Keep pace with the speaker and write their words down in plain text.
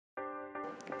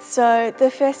So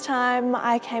the first time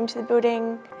I came to the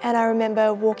building, and I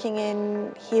remember walking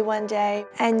in here one day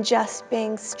and just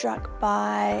being struck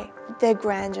by the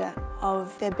grandeur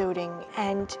of the building.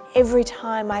 And every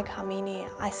time I come in here,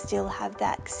 I still have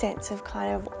that sense of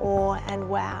kind of awe and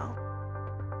wow.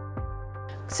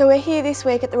 So we're here this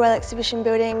week at the Royal Exhibition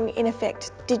Building, in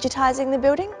effect digitising the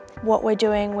building. What we're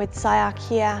doing with CyArk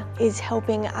here is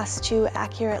helping us to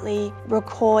accurately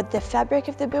record the fabric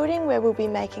of the building, where we'll be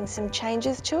making some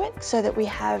changes to it so that we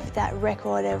have that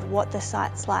record of what the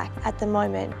site's like at the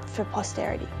moment for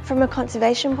posterity. From a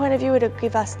conservation point of view, it'll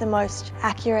give us the most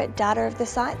accurate data of the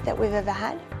site that we've ever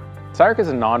had. CyArk is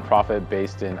a non-profit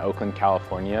based in Oakland,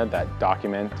 California that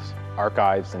documents,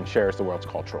 archives, and shares the world's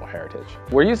cultural heritage.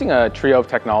 We're using a trio of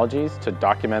technologies to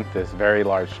document this very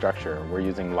large structure. We're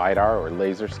using LiDAR or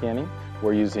laser scanning.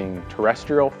 We're using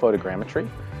terrestrial photogrammetry.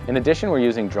 In addition, we're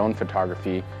using drone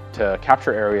photography to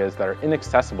capture areas that are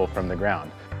inaccessible from the ground.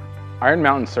 Iron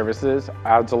Mountain Services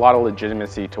adds a lot of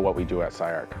legitimacy to what we do at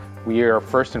CyArk. We are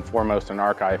first and foremost an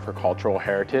archive for cultural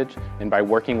heritage, and by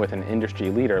working with an industry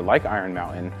leader like Iron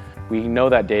Mountain, we know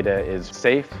that data is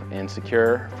safe and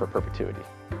secure for perpetuity.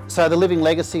 So the Living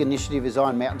Legacy initiative is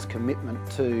Iron Mountain's commitment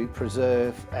to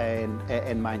preserve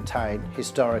and maintain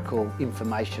historical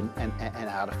information and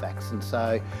artefacts. And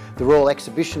so the Royal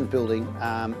Exhibition Building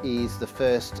is the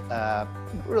first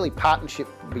really partnership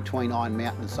between Iron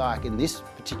Mountain and CyArk in this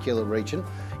particular region.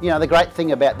 You know, the great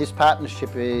thing about this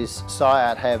partnership is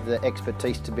CyArk have the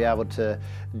expertise to be able to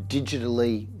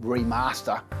digitally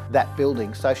remaster that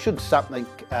building. So should something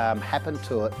happen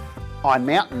to it, Iron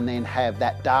Mountain then have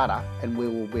that data, and we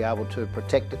will be able to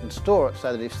protect it and store it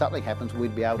so that if something happens,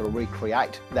 we'd be able to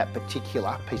recreate that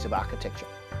particular piece of architecture.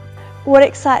 What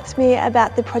excites me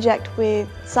about the project with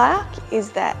CyArk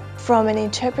is that from an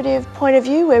interpretive point of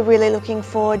view, we're really looking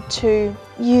forward to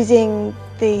using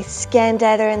the scan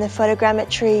data and the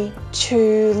photogrammetry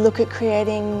to look at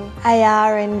creating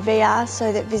AR and VR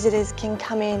so that visitors can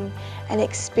come in and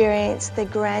experience the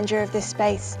grandeur of the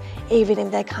space even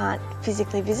if they can't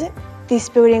physically visit. This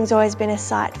building's always been a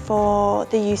site for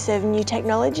the use of new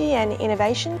technology and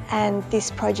innovation, and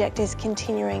this project is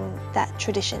continuing that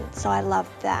tradition. So I love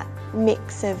that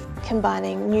mix of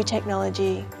combining new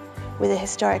technology with a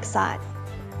historic site.